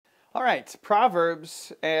All right,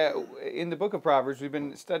 Proverbs. In the book of Proverbs, we've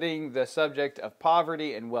been studying the subject of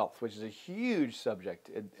poverty and wealth, which is a huge subject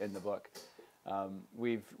in the book.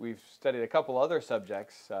 We've studied a couple other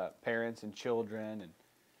subjects, parents and children,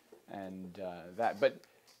 and that,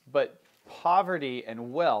 but poverty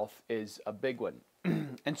and wealth is a big one.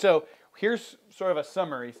 And so here's sort of a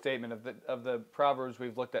summary statement of the Proverbs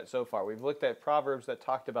we've looked at so far. We've looked at Proverbs that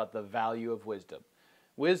talked about the value of wisdom.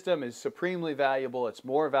 Wisdom is supremely valuable. It's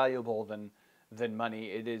more valuable than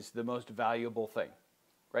money. It is the most valuable thing,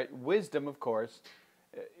 right? Wisdom, of course,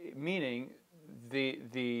 meaning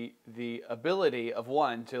the ability of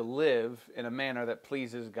one to live in a manner that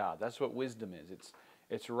pleases God. That's what wisdom is.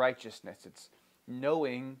 It's righteousness. It's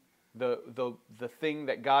knowing the thing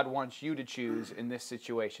that God wants you to choose in this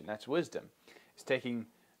situation. That's wisdom. It's taking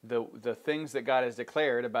the things that God has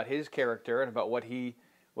declared about His character and about what He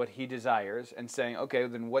desires, and saying, okay,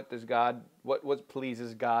 then what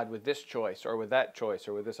pleases God with this choice or with that choice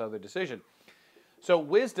or with this other decision. So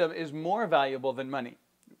wisdom is more valuable than money.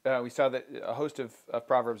 We saw a host of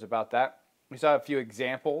Proverbs about that. We saw a few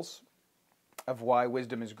examples of why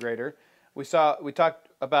wisdom is greater. We talked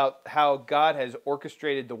about how God has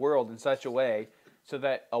orchestrated the world in such a way so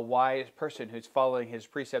that a wise person who's following His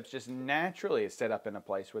precepts just naturally is set up in a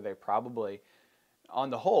place where they probably, on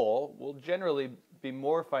the whole, will generally be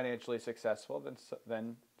more financially successful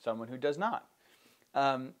than someone who does not.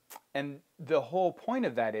 And the whole point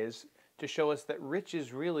of that is to show us that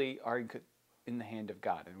riches really are in the hand of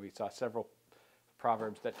God. And we saw several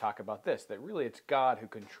Proverbs that talk about this, that really it's God who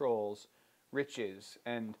controls riches,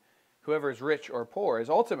 and whoever is rich or poor is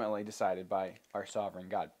ultimately decided by our sovereign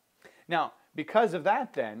God. Now, because of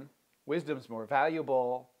that then, wisdom's more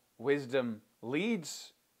valuable. Wisdom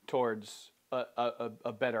leads towards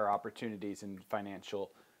a better opportunities in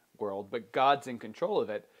financial world, but God's in control of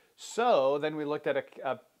it. So then we looked at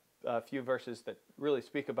a few verses that really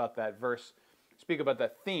speak about that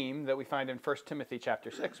theme that we find in 1 Timothy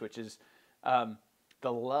chapter 6, which is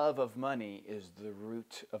the love of money is the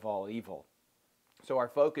root of all evil. So our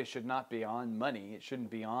focus should not be on money. It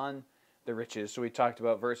shouldn't be on the riches. So we talked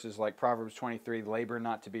about verses like Proverbs 23, labor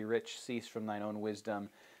not to be rich, cease from thine own wisdom.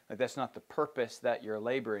 Like that's not the purpose that you're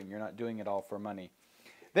laboring. You're not doing it all for money.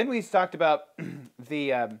 Then we talked about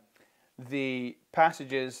the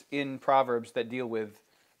passages in Proverbs that deal with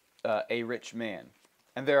a rich man.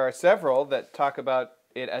 And there are several that talk about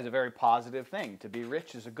it as a very positive thing. To be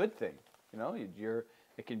rich is a good thing. You know,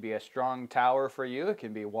 it can be a strong tower for you. It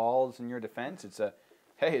can be walls in your defense.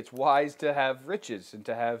 It's wise to have riches and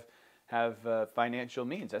to have financial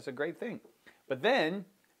means. That's a great thing. But then,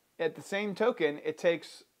 at the same token, it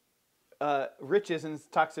takes riches and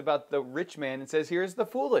talks about the rich man and says, here's the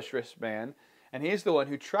foolish rich man, and he's the one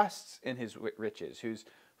who trusts in his riches, whose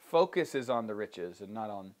focus is on the riches and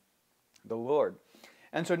not on the Lord.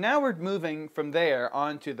 And so now we're moving from there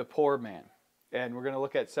on to the poor man, and we're going to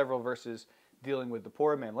look at several verses dealing with the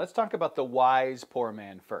poor man. Let's talk about the wise poor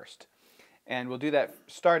man first, and we'll do that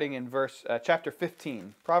starting in chapter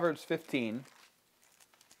 15, Proverbs 15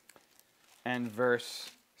 and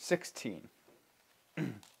verse 16.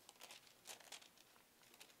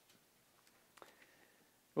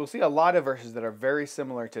 We'll see a lot of verses that are very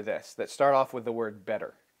similar to this, that start off with the word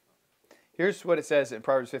better. Here's what it says in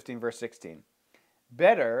Proverbs 15, verse 16.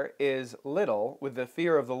 Better is little with the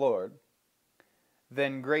fear of the Lord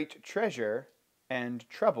than great treasure and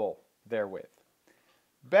trouble therewith.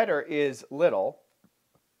 Better is little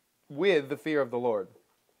with the fear of the Lord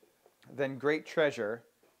than great treasure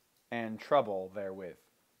and trouble therewith.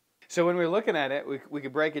 So when we're looking at it, we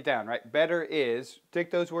could break it down, right? Better is,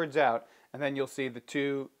 take those words out, and then you'll see the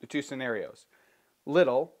two scenarios.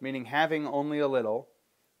 Little, meaning having only a little,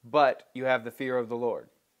 but you have the fear of the Lord.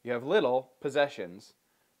 You have little possessions,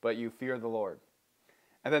 but you fear the Lord.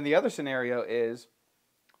 And then the other scenario is,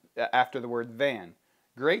 after the word than,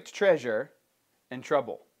 great treasure and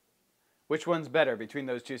trouble. Which one's better between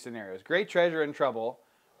those two scenarios? Great treasure and trouble,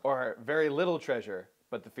 or very little treasure,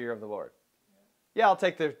 but the fear of the Lord? Yeah, I'll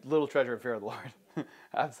take the little treasure and fear of the Lord.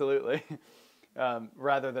 Absolutely.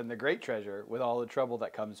 Rather than the great treasure with all the trouble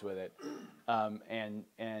that comes with it. And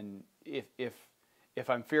if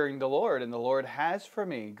I'm fearing the Lord and the Lord has for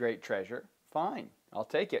me great treasure, fine, I'll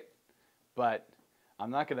take it. But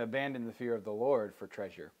I'm not going to abandon the fear of the Lord for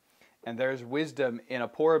treasure. And there's wisdom in a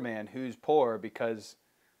poor man who's poor because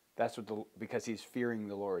because he's fearing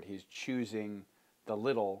the Lord. He's choosing the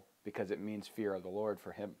little because it means fear of the Lord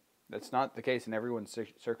for him. That's not the case in everyone's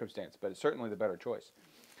circumstance, but it's certainly the better choice.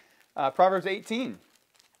 Proverbs 18,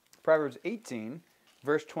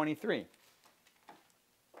 verse 23.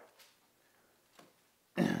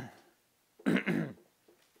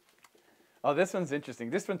 Oh, this one's interesting.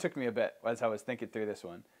 This one took me a bit as I was thinking through this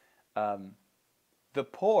one. The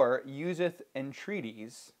poor useth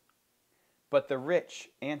entreaties, but the rich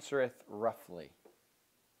answereth roughly.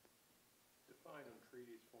 Define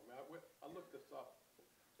entreaties for me. I looked this up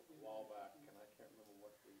a while back, and I can't remember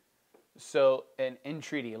what the... So an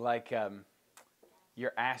entreaty, like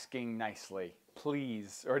you're asking nicely,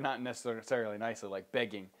 please, or not necessarily nicely, like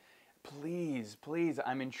begging, please, please,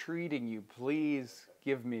 I'm entreating you, please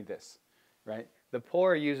give me this, right? The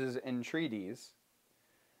poor uses entreaties,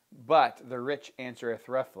 but the rich answereth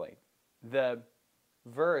roughly. The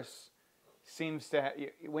verse seems to,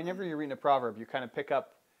 whenever you're reading a proverb, you kind of pick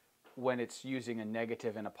up when it's using a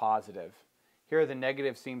negative and a positive. Here, the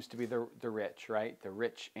negative seems to be the rich, right? The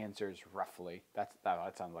rich answers roughly. That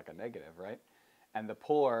sounds like a negative, right? And the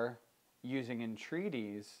poor using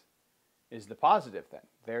entreaties is the positive then.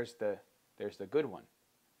 There's the good one,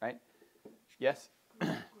 right? Yes? Could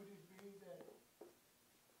it be that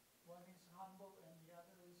one is humble and the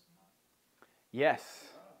other is not?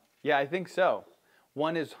 Yes. Yeah, I think so.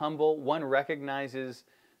 One is humble. One recognizes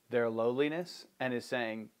their lowliness and is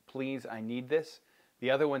saying, please, I need this.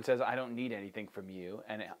 The other one says, I don't need anything from you,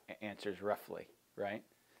 and it answers roughly, right?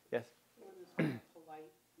 Yes? One is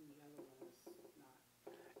polite and the other one is not.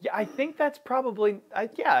 Yeah, I think that's probably, I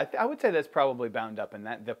would say that's probably bound up in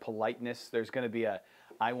that. The politeness, there's going to be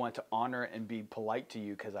I want to honor and be polite to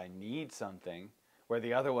you because I need something, where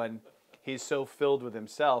the other one, he's so filled with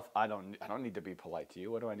himself, I don't need to be polite to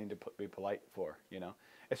you. What do I need to be polite for, you know?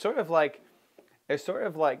 It's sort of like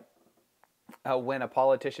when a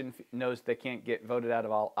politician knows they can't get voted out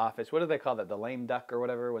of office. What do they call that? The lame duck or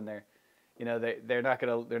whatever, when they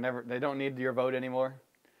don't need your vote anymore,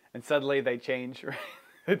 and suddenly they change. Right?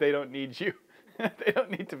 They don't need you. They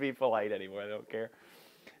don't need to be polite anymore. They don't care.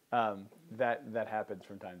 That happens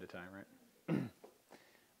from time to time,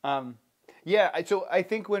 right? So I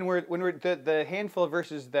think when we're the handful of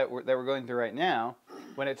verses that we're going through right now,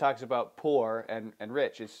 when it talks about poor and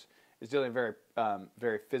rich, is dealing in a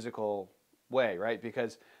very physical way, right?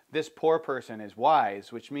 Because this poor person is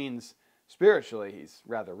wise, which means spiritually he's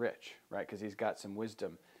rather rich, right? Because he's got some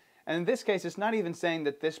wisdom. And in this case, it's not even saying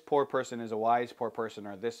that this poor person is a wise poor person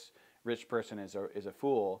or this rich person is a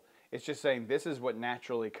fool. It's just saying this is what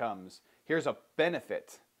naturally comes. Here's a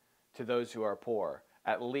benefit to those who are poor.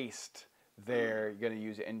 At least they're going to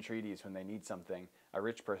use entreaties when they need something. A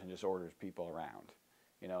rich person just orders people around.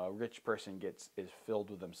 You know, a rich person is filled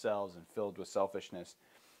with themselves and filled with selfishness.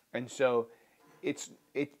 And so this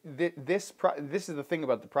is the thing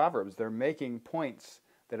about the Proverbs. They're making points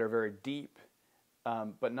that are very deep,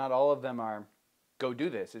 but not all of them are, go do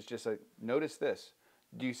this. It's just like, notice this.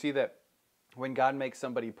 Do you see that when God makes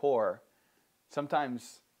somebody poor,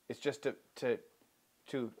 sometimes it's just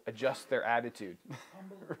to adjust their attitude,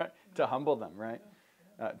 right? To humble them, right?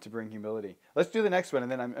 To bring humility. Let's do the next one,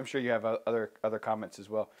 and then I'm sure you have other comments as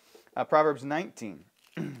well. Proverbs 19.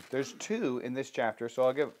 There's two in this chapter,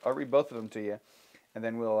 so I'll read both of them to you, and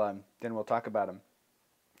then we'll talk about them.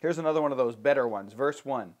 Here's another one of those better ones. Verse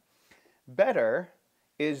 1. Better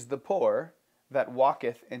is the poor that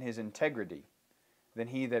walketh in his integrity than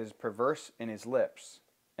he that is perverse in his lips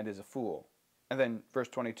and is a fool. And then verse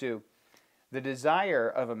 22. The desire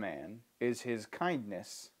of a man is his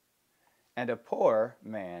kindness, and a poor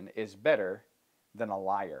man is better than a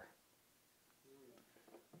liar.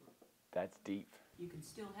 That's deep. You can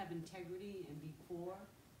still have integrity and be poor,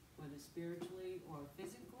 whether spiritually or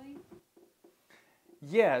physically.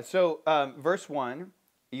 Yeah, so verse 1,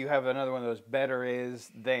 you have another one of those better is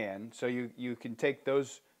than. So you can take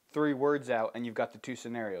those three words out and you've got the two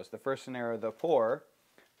scenarios. The first scenario, the poor,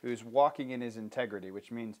 who's walking in his integrity,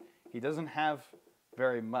 which means he doesn't have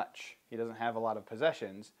very much. He doesn't have a lot of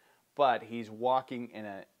possessions, but he's walking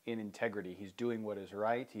in integrity. He's doing what is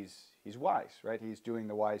right. He's wise, right? He's doing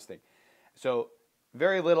the wise thing. So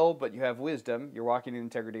very little, but you have wisdom. You're walking in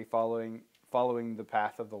integrity, following the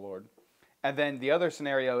path of the Lord. And then the other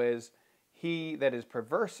scenario is he that is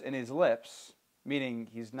perverse in his lips, meaning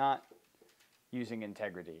he's not using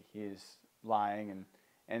integrity. He is lying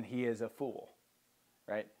and he is a fool,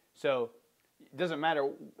 right? So it doesn't matter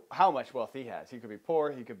how much wealth he has. He could be poor,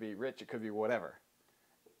 he could be rich, it could be whatever.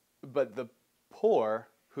 But the poor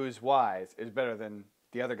who's wise is better than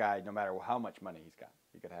the other guy no matter how much money he's got.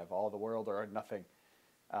 He could have all the world or nothing.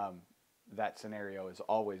 That scenario is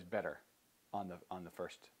always better on the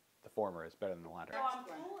first. The former is better than the latter. So I'm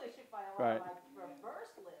foolish if I allow my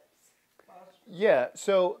perverse lips. Yeah,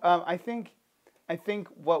 so I think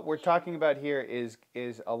what we're talking about here is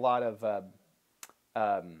a lot of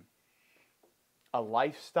a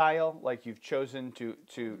lifestyle, like you've chosen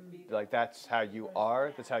to like that's how you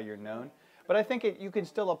are, that's how you're known. But I think you can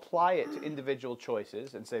still apply it to individual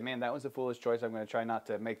choices and say, man, that was a foolish choice. I'm going to try not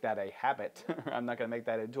to make that a habit. I'm not going to make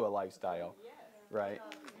that into a lifestyle. Right?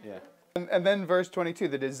 Yeah. And then verse 22,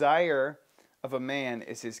 the desire of a man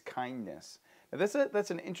is his kindness. Now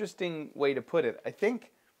that's an interesting way to put it. I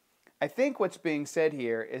think what's being said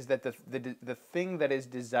here is that the thing that is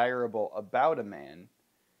desirable about a man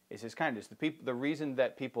is his kindness. The reason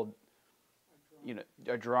that people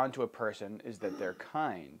are drawn to a person is that they're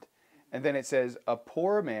kind. And then it says, a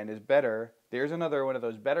poor man is better. There's another one of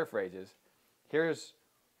those better phrases. Here's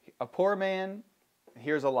a poor man,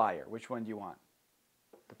 here's a liar. Which one do you want?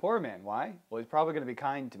 The poor man, why? Well, he's probably going to be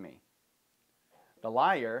kind to me. The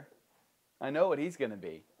liar, I know what he's going to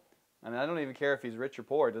be. I mean, I don't even care if he's rich or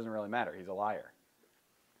poor. It doesn't really matter. He's a liar.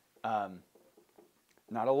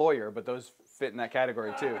 Not a lawyer, but those fit in that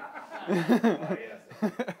category too.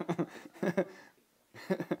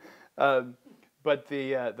 But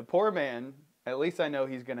the poor man, at least I know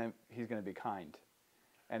he's gonna be kind,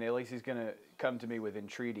 and at least he's gonna come to me with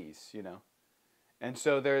entreaties, And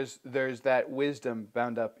so there's that wisdom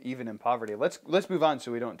bound up even in poverty. Let's move on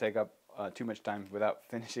so we don't take up too much time without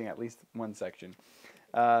finishing at least one section.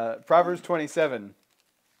 Proverbs 27,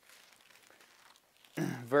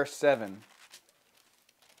 verse 7.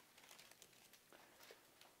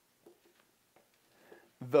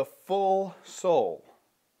 The full soul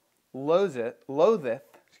loatheth,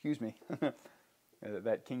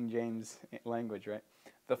 that King James language, right?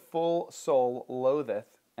 The full soul loatheth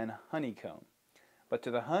an honeycomb, but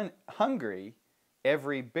to the hungry,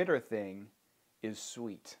 every bitter thing is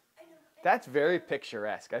sweet. That's very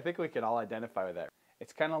picturesque. I think we can all identify with that.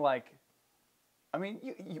 It's kind of like, I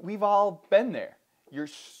mean, we've all been there. You're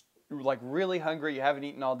like really hungry, you haven't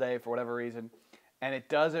eaten all day for whatever reason, and it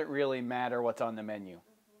doesn't really matter what's on the menu.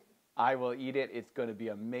 I will eat it. It's going to be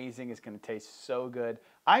amazing. It's going to taste so good.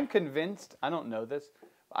 I'm convinced, I don't know this,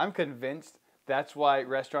 I'm convinced that's why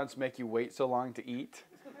restaurants make you wait so long to eat,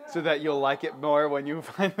 so that you'll like it more when you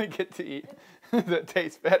finally get to eat. That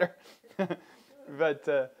tastes better. But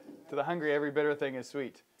to the hungry, every bitter thing is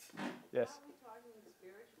sweet. Yes? Are we talking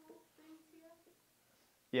spiritual things here?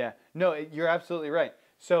 Yeah. No, you're absolutely right.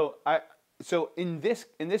 So in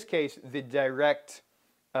this case, the direct,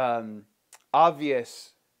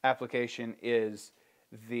 obvious application is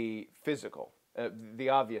the physical, the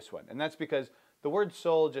obvious one. And that's because the word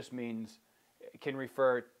soul just can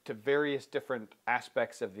refer to various different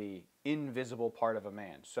aspects of the invisible part of a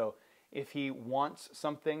man. So if he wants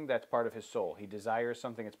something, that's part of his soul. He desires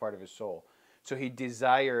something, it's part of his soul. So he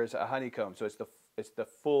desires a honeycomb. So it's the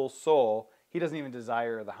full soul. He doesn't even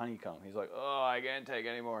desire the honeycomb. He's like, oh, I can't take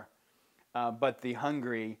any more. But the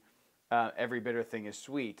hungry, every bitter thing is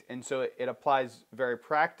sweet. And so it applies very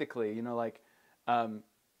practically, Alyssa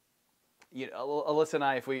and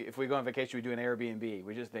I, if we go on vacation, we do an Airbnb.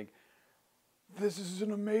 We just think, this is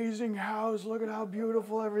an amazing house. Look at how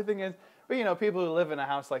beautiful everything is. But, people who live in a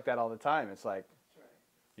house like that all the time, it's like,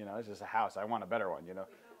 it's just a house. I want a better one, We don't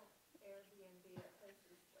Airbnb at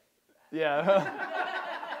places like Yeah.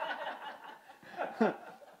 that.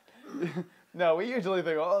 No, we usually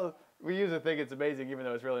think it's amazing, even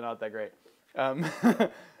though it's really not that great. What's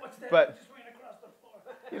that? But Just ran across the floor.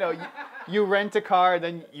 you rent a car,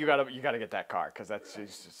 then you gotta get that car because that's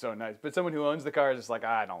just so nice. But someone who owns the car is just like,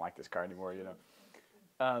 I don't like this car anymore,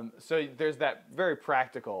 So there's that very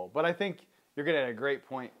practical. But I think you're getting at a great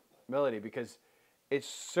point, Melody, because it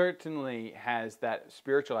certainly has that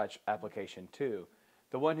spiritual application too.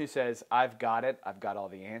 The one who says, I've got it, I've got all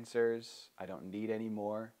the answers, I don't need any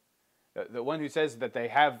more. The one who says that they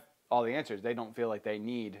have all the answers, they don't feel like they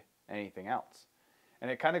need anything else.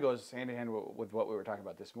 And it kind of goes hand in hand with what we were talking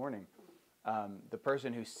about this morning. The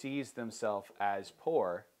person who sees themselves as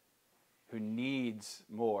poor, who needs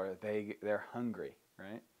more, they're hungry,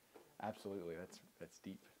 right? Absolutely, that's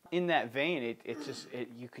deep. In that vein,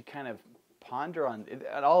 you could kind of ponder on,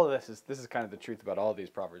 and all of this is kind of the truth about all of these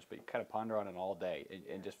proverbs, but you kind of ponder on it all day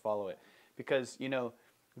and just follow it, because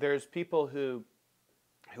there's people who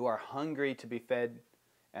are hungry to be fed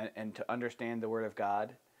and to understand the Word of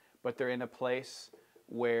God, but they're in a place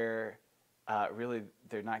where really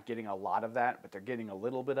they're not getting a lot of that, but they're getting a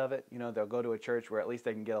little bit of it. They'll go to a church where at least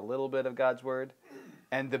they can get a little bit of God's Word,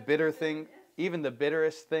 and the bitter thing, even the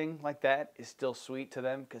bitterest thing like that, is still sweet to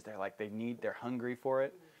them because they're hungry for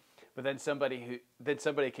it. But then somebody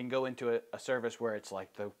can go into a service where it's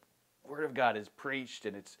like the Word of God is preached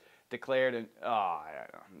and it's declared, and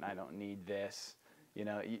I don't need this.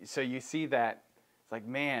 So you see that. It's like,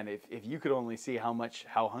 man, if you could only see how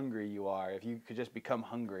hungry you are, if you could just become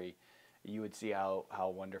hungry, you would see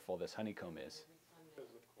how wonderful this honeycomb is.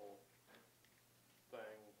 Physical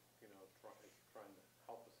thing,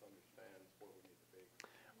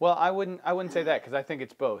 Well, I wouldn't say that, because I think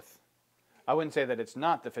it's both. I wouldn't say that it's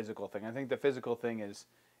not the physical thing. I think the physical thing is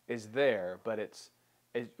there, but it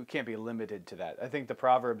can't be limited to that. I think the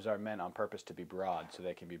Proverbs are meant on purpose to be broad, so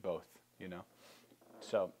they can be both.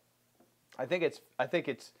 So I think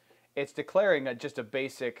it's declaring just a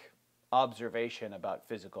basic observation about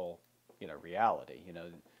physical, reality.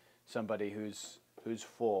 Somebody who's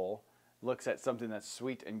full looks at something that's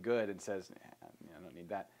sweet and good and says, I don't need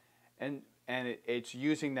that, and it's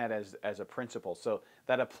using that as a principle. So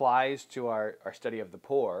that applies to our study of the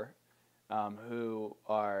poor, who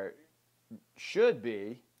should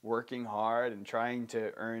be working hard and trying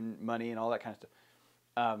to earn money and all that kind of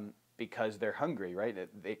stuff, because they're hungry, right?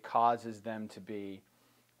 It causes them to be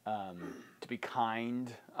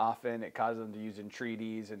kind often. It causes them to use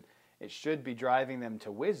entreaties, and it should be driving them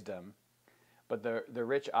to wisdom. But the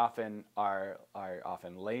rich often are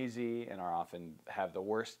often lazy and often have the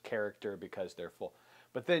worst character because they're full.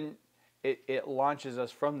 But then it launches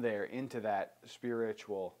us from there into that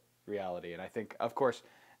spiritual reality. And I think, of course,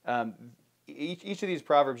 each of these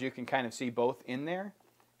proverbs you can kind of see both in there,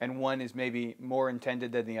 and one is maybe more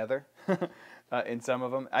intended than the other in some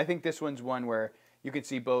of them. I think this one's one where you can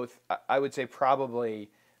see both. I would say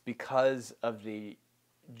probably because of the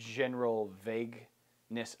general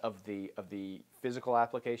vagueness of the physical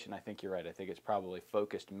application. I think you're right. I think it's probably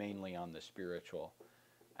focused mainly on the spiritual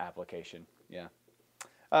application. Yeah.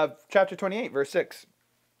 Chapter 28, verse 6.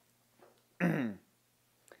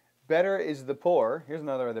 Better is the poor. Here's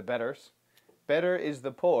another of the betters. Better is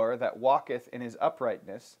the poor that walketh in his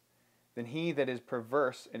uprightness than he that is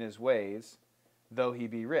perverse in his ways, though he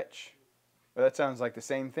be rich. Well, that sounds like the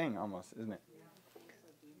same thing almost, isn't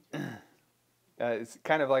it? It's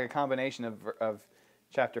kind of like a combination of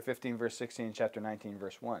chapter 15, verse 16, and chapter 19,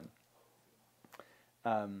 verse 1.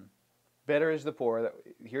 Better is the poor.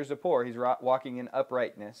 Here's the poor. He's walking in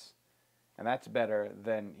uprightness, and that's better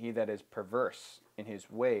than he that is perverse in his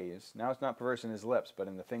ways. Now it's not perverse in his lips, but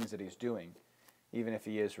in the things that he's doing, even if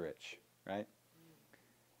he is rich, right?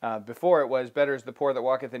 Before it was, better is the poor that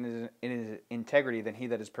walketh in his integrity than he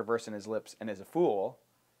that is perverse in his lips and is a fool.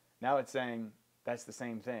 Now it's saying that's the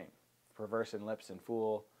same thing. Perverse in lips and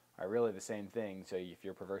fool are really the same thing. So if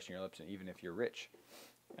you're perverse in your lips, and even if you're rich,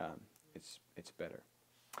 it's better.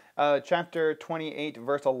 Chapter 28,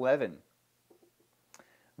 verse 11.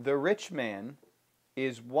 The rich man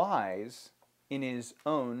is wise in his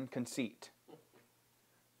own conceit,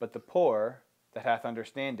 but the poor that hath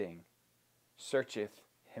understanding searcheth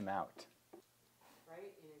him out.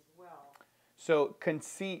 Right, and as well. So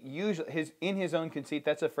conceit, usually in his own conceit,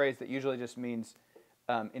 that's a phrase that usually just means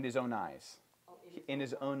in his own eyes, in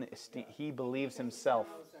his own esteem. He believes himself.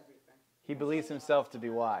 He believes himself to be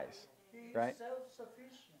wise, right?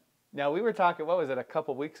 Self-sufficient. Now we were talking, what was it, a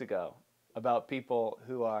couple weeks ago, about people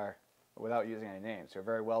who are, without using any names, who are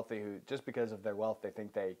very wealthy, who just because of their wealth they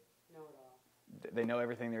think they know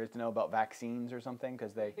everything there is to know about vaccines or something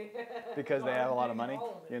because they have a lot of money,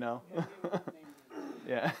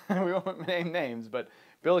 Yeah, we won't name names, but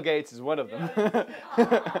Bill Gates is one of them.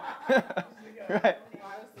 Right.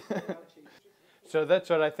 So that's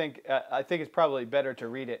what I think. I think it's probably better to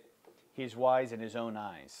read it. He's wise in his own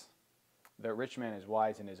eyes. The rich man is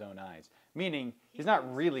wise in his own eyes, meaning he's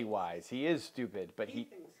not really wise. He is stupid, but he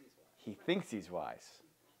thinks he's wise.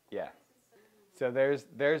 Yeah. So there's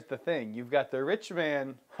the thing. You've got the rich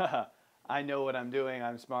man. I know what I'm doing.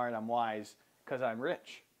 I'm smart. I'm wise because I'm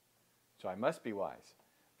rich. So I must be wise.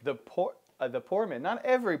 The poor man. Not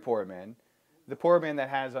every poor man. The poor man that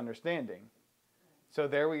has understanding. So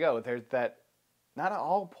there we go. There's that. Not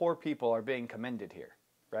all poor people are being commended here,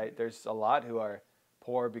 right? There's a lot who are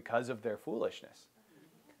poor because of their foolishness.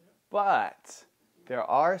 But there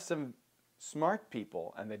are some smart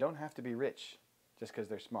people, and they don't have to be rich just because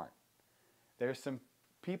they're smart. There's some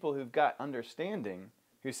people who've got understanding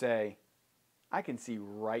who say, I can see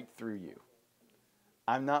right through you.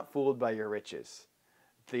 I'm not fooled by your riches.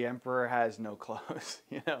 The emperor has no clothes,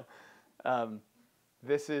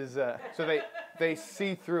 This is, so they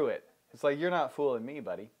see through it. It's like, you're not fooling me,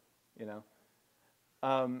 buddy,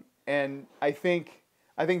 And I think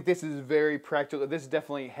this is very practical. This is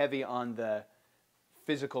definitely heavy on the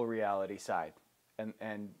physical reality side.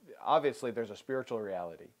 And obviously there's a spiritual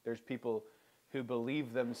reality. There's people who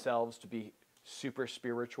believe themselves to be super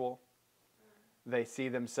spiritual. They see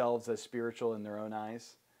themselves as spiritual in their own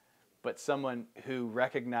eyes. But someone who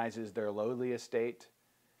recognizes their lowly estate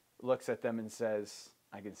looks at them and says,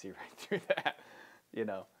 I can see right through that,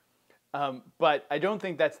 But I don't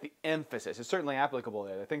think that's the emphasis. It's certainly applicable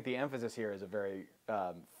there. I think the emphasis here is a very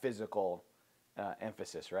physical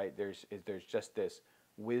emphasis, right? There's just this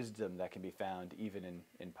wisdom that can be found even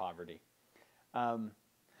in poverty.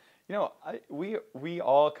 We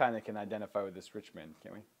all kind of can identify with this rich man,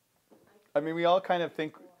 can't we? I mean, we all kind of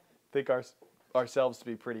think ourselves to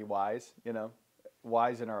be pretty wise,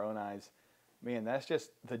 wise in our own eyes. Man, that's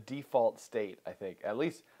just the default state, I think. At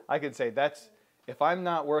least I could say if I'm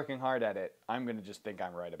not working hard at it, I'm going to just think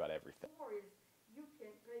I'm right about everything. Or is you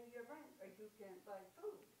can't pay your rent or you can't buy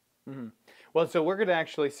food. Mm-hmm. Well, so we're going to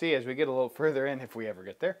actually see as we get a little further in, if we ever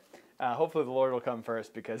get there. Hopefully the Lord will come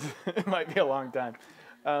first because it might be a long time.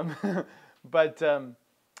 But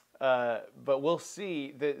we'll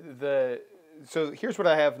see. So here's what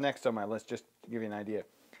I have next on my list, just to give you an idea.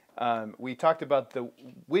 We talked about the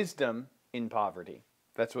wisdom in poverty.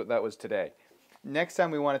 That was today. Next time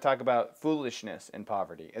we want to talk about foolishness in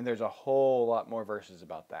poverty, and there's a whole lot more verses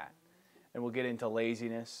about that. And we'll get into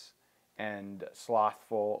laziness and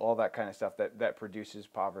slothful, all that kind of stuff that produces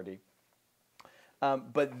poverty.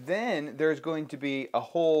 But then there's going to be a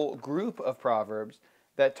whole group of proverbs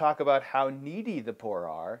that talk about how needy the poor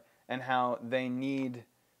are and how they need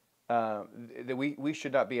that we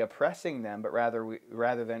should not be oppressing them, but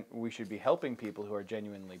rather than we should be helping people who are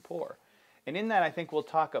genuinely poor. And in that, I think we'll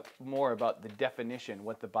talk more about the definition,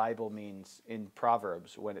 what the Bible means in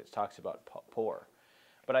Proverbs when it talks about poor.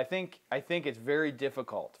 But I think it's very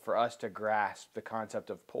difficult for us to grasp the concept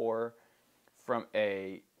of poor from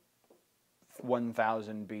a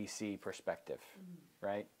 1000 BC perspective,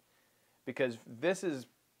 right? Because this is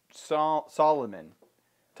Solomon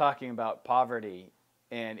talking about poverty,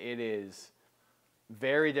 and it is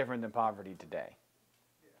very different than poverty today.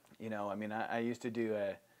 I mean, I used to do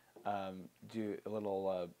a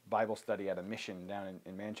little Bible study at a mission down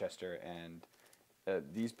in Manchester, and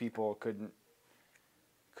these people couldn't.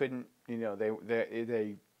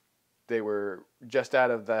 They were just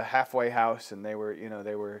out of the halfway house, and they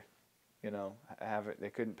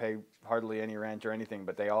couldn't pay hardly any rent or anything,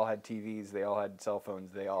 but they all had TVs, they all had cell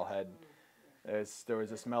phones, they all had. There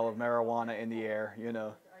was a smell of marijuana in the air,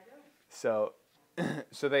 So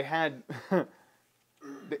they had.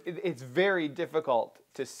 It's very difficult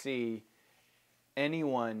to see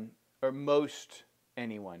anyone or most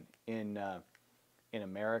anyone in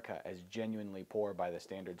America as genuinely poor by the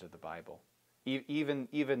standards of the Bible. Even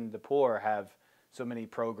the poor have so many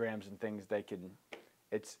programs and things they can.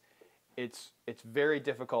 It's very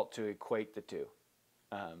difficult to equate the two.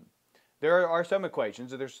 There are some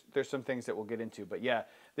equations. There's some things that we'll get into, but yeah,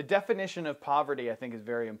 the definition of poverty I think is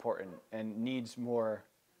very important and needs more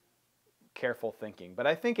careful thinking. But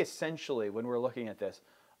I think essentially when we're looking at this,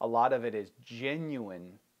 a lot of it is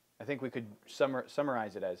genuine. I think we could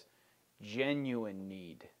summarize it as genuine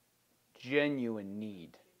need. Genuine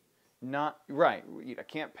need. Not right. I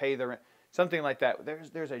can't pay the rent. Something like that.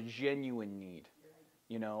 There's a genuine need.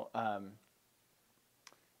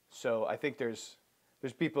 So I think there's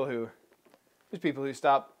people who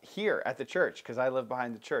stop here at the church because I live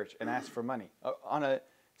behind the church and ask for money on a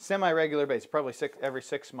semi-regular basis. Probably every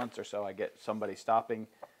 6 months or so, I get somebody stopping,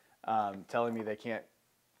 telling me they can't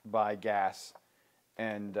buy gas,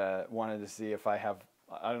 and wanted to see if I have.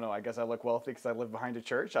 I don't know. I guess I look wealthy because I live behind a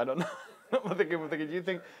church. I don't know. I'm thinking, you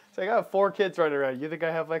think? So I got 4 kids running around. You think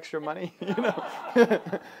I have extra money?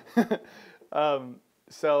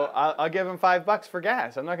 So I'll give them $5 for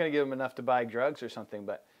gas. I'm not going to give them enough to buy drugs or something.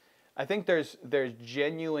 But I think there's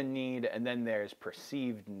genuine need, and then there's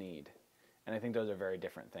perceived need, and I think those are very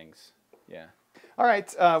different things. Yeah. All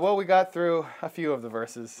right. Well, we got through a few of the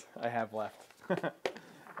verses I have left.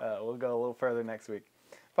 We'll go a little further next week.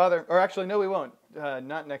 Father, or actually, no, we won't.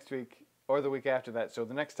 Not next week or the week after that. So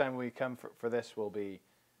the next time we come for this will be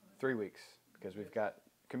 3 weeks, because we've got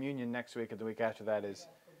communion next week, and the week after that is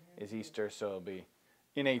Easter. So it'll be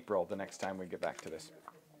in April the next time we get back to this.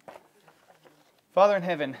 Father in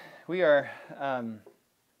heaven, we are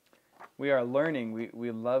learning.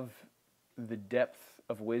 We love the depth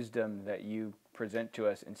of wisdom that you present to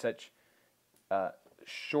us in such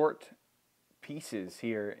short pieces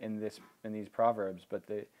here in these proverbs, but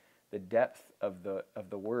the depth of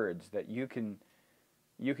the words that you can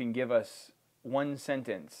give us one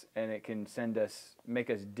sentence and it can make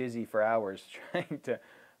us dizzy for hours trying to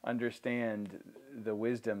understand the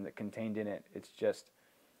wisdom that contained in it.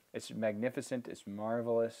 It's magnificent, it's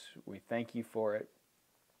marvelous. We thank you for it,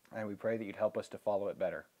 and we pray that you'd help us to follow it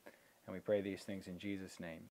better. And we pray these things in Jesus' name.